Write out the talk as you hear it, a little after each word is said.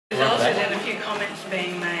interested in a few comments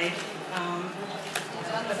being made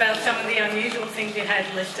about some of the unusual things you had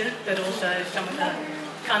listed, but also some of the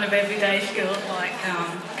kind of everyday skills like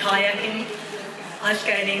kayaking, ice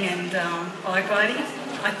skating, and bike riding.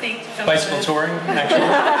 I think some bicycle touring, actually.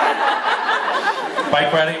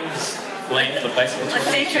 Bike riding is lame, but bicycle touring.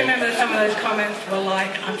 I seem to remember some of those comments were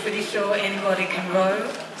like, I'm pretty sure anybody can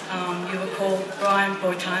row. You were called Brian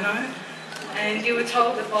Boitano, and you were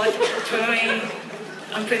told that bicycle touring,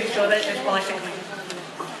 I'm pretty sure that's just bicycling.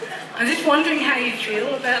 I'm just wondering how you feel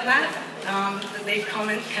about that. That these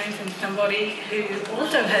comments came from somebody who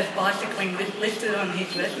also has bicycling listed on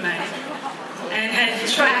his resume and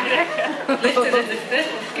has track listed as a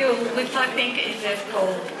special skill, which I think is just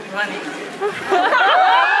called running.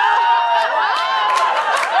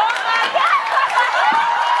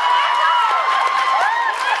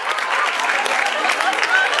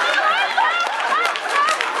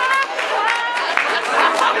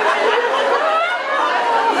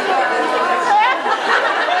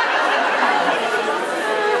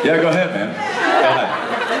 Yeah, go ahead, man. Go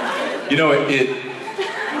ahead. You know, it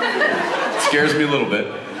scares me a little bit.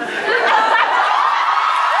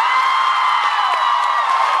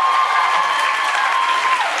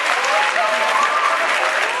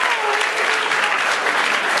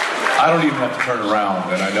 I don't even have to turn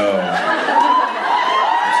around, and I know.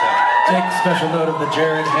 Take special note of the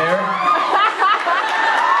Jared hair.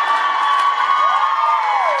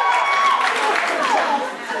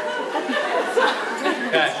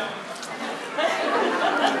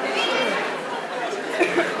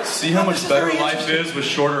 See how much better life is with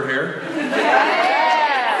shorter hair?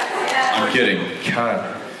 I'm kidding.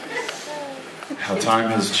 God, how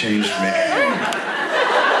time has changed me.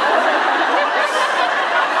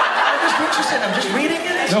 I'm just reading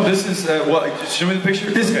it. No, this is, well, show me the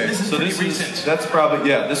picture. This okay, is so pretty this recent. is, that's probably,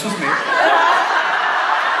 yeah, this was me.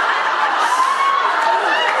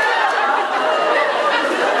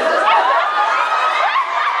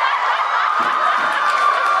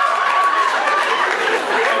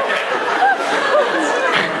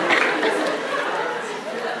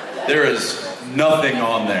 There is nothing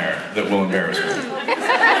on there that will embarrass me. These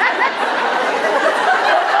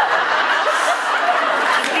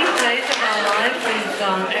days of our lives is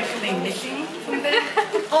actually missing from there.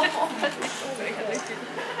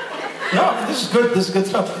 No, this is good. This is good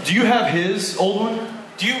stuff. Do you have his old one?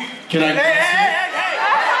 Do you? Can I? Hey!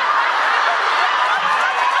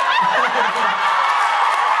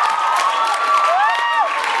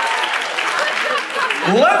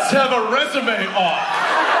 Let's have a resume off.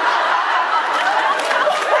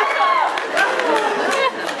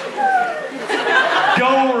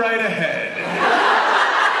 Go right ahead.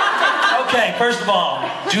 Okay, first of all,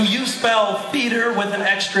 do you spell theater with an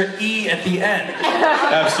extra E at the end?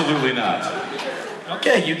 Absolutely not.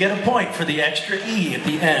 Okay, you get a point for the extra E at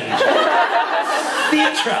the end.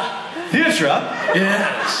 Theatre. Theatre?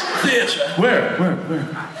 Yes, theatre. Where?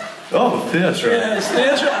 Oh, theatre. Yes,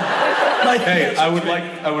 theatre. Like Hey, theatre.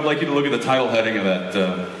 I would like you to look at the title heading of that.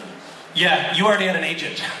 Yeah, you already had an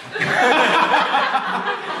agent.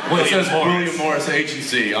 It says William Morris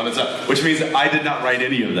Agency on the top, which means I did not write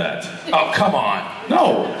any of that. Oh, come on.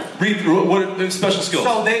 No. Read through what special skills.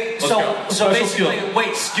 So they, Let's go. so Special basically, skills.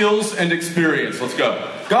 wait, Skills and experience. Let's go.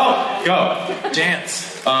 Go.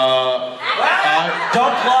 dance. Don't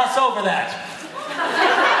gloss over that.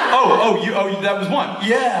 that was one.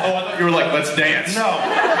 Yeah. Oh, I thought you were like, let's dance. No.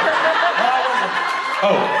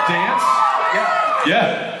 Oh, dance?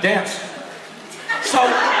 Yeah. Dance. So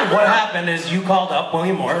what happened is you called up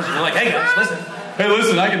William Morris and you're like, hey guys, listen. Hey,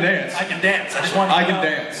 listen, I can dance. I can dance. I just want to I can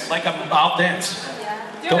dance. Like I'll dance.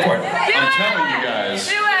 Go for it. I'm telling you guys.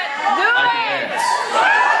 Do it! I can dance.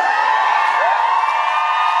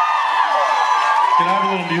 Can I have a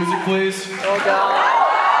little music, please? Oh God.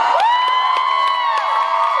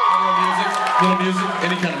 A little music?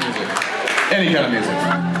 Any kind of music. Any kind of music.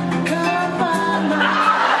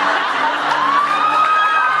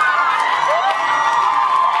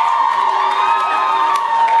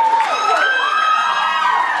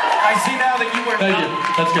 I see now that you were Thank you.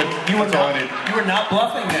 That's good. That's all I need. You were not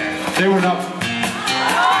bluffing there. They were not.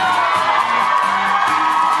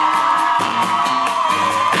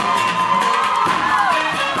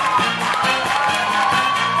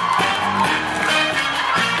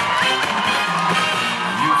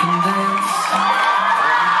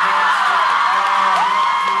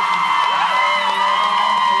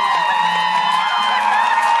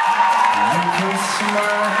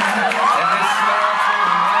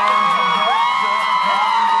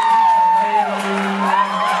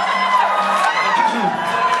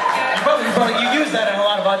 You use that in a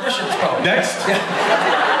lot of auditions, probably. Next.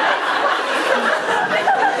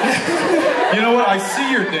 You know what? I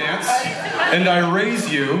see your dance, and I raise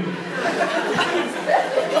you.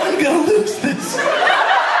 I'm gonna lose this.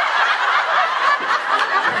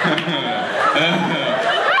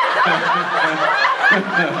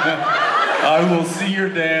 I will see your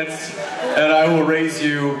dance, and I will raise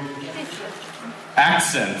you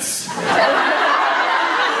accents.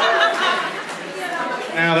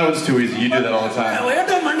 Nah, that was too easy. You do that all the time. Wait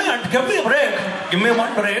a minute. Give me a break. Give me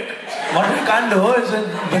one break. What we can't do is,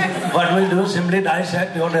 what we'll do is simply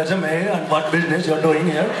dissect your resume and what business you're doing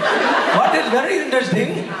here. What is very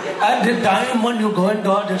interesting, at the time when you go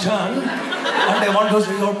into audition and they want to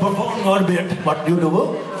see your perform your bit, what do you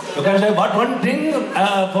do? You can say, what one thing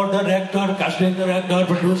for the director, casting director,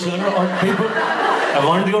 producer, or people, I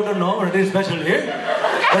want you to know very specially.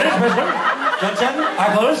 Very special. Jensen,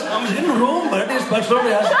 Ackles comes in room, very special.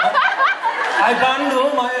 Yes. I can't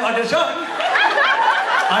do my audition.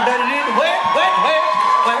 And I read, wait,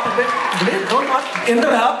 please do not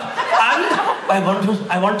interrupt. And I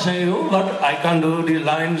want to say you, but I can do the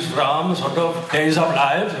lines from sort of Days of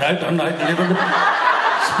Life, right? And I deliver the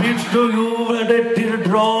speech to you with a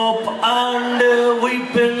teardrop and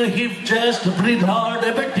weeping, hip chest, breathe hard,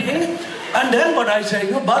 everything. And then what I say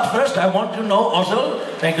you, but first I want to know also,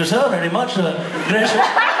 thank you sir, very much, gracious.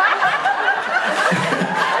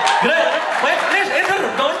 Wait, please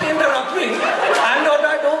don't interrupt me. And what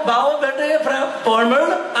I do, bow very formal,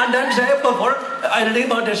 and then say before I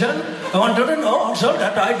leave audition, I want you to know also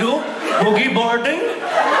that I do boogie boarding,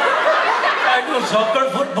 I do soccer,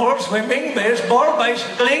 football, swimming, baseball,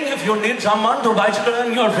 bicycling, if you need someone to bicycle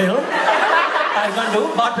in your film. I can do,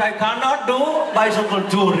 but I cannot do bicycle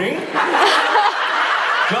touring.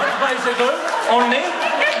 Just bicycle only.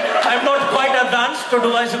 I'm not quite advanced to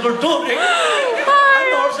do bicycle touring.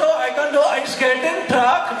 And also I can do ice skating,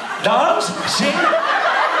 track, dance, sing.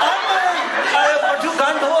 And what you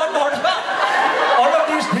can do on horseback. All of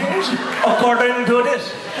these things according to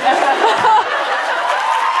this.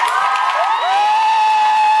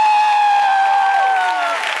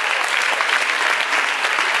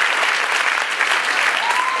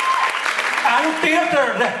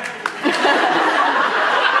 Theater.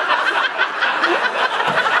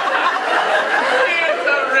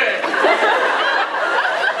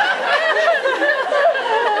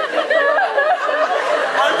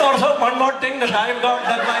 And also one more thing that I've got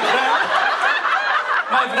that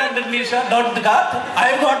my friend Misha don't got.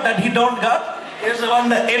 I've got that he don't got is one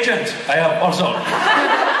the agent I have also.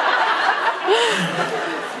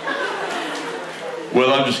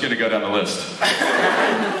 Well, I'm just going to go down the list.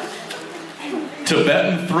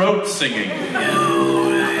 Tibetan throat singing. I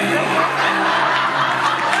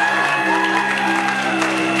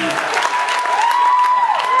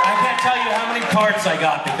can't tell you how many parts I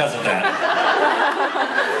got because of that.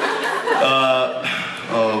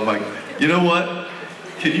 Oh my, you know what?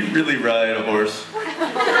 Can you really ride a horse?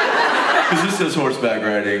 Because this is horseback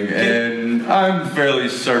riding, and I'm fairly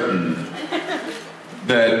certain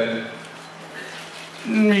that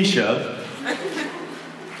Misha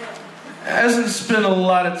hasn't spent a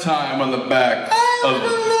lot of time on the back of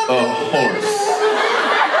a horse.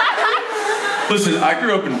 Listen, I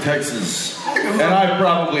grew up in Texas, and I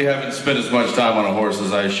probably haven't spent as much time on a horse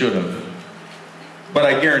as I should have. But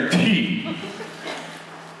I guarantee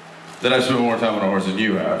that I spent more time on a horse than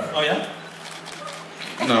you have. Oh yeah?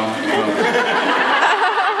 No.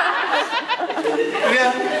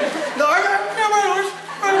 Yeah. No, I got my horse.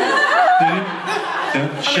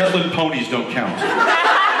 Yeah. Shetland ponies don't count.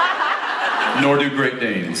 Nor do Great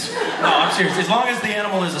Danes. No, I'm serious. As long as the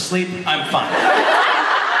animal is asleep, I'm fine.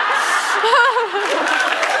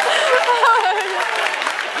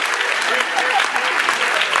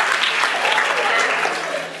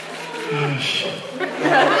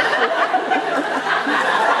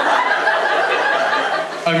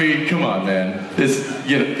 I mean, come on, man. This,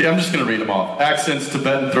 you know, I'm just going to read them off. Accents,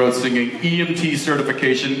 Tibetan throat singing, EMT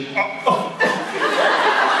certification. I'm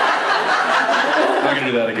not going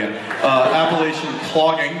to do that again. Appalachian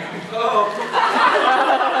clogging.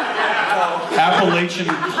 Appalachian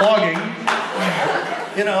clogging.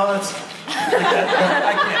 You know, that's... I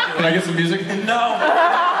can't do it. Can I get some music? No.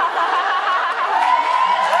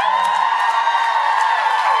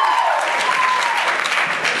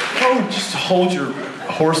 Oh, just hold your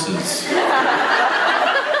horses.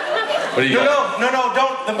 What do you got? No,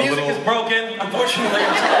 don't. The music is broken. Unfortunately.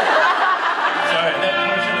 Sorry,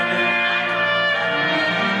 unfortunately.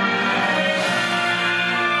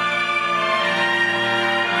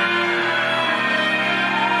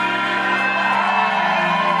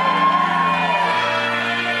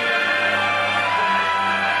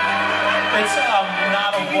 It's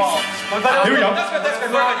not a waltz. Here we go. That's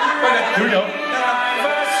good. We're good. Here we go.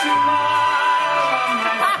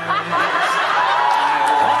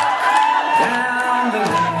 Down the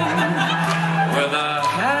lane with a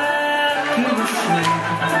happy refrain,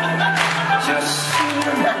 just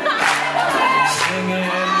singing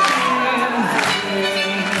in the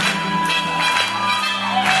rain.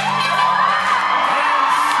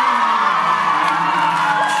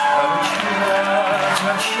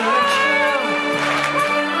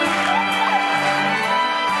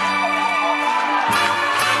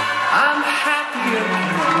 I'm happy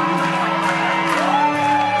again.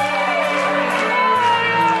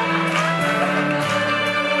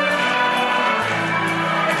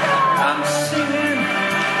 I'm singing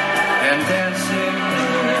and dancing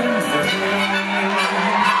in the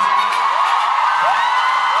rain.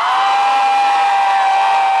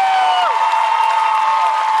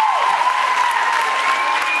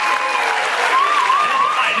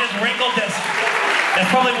 I just wrinkled this. That's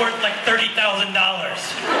probably worth like $30,000.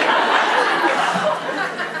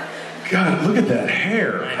 God, look at that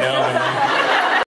hair. I know.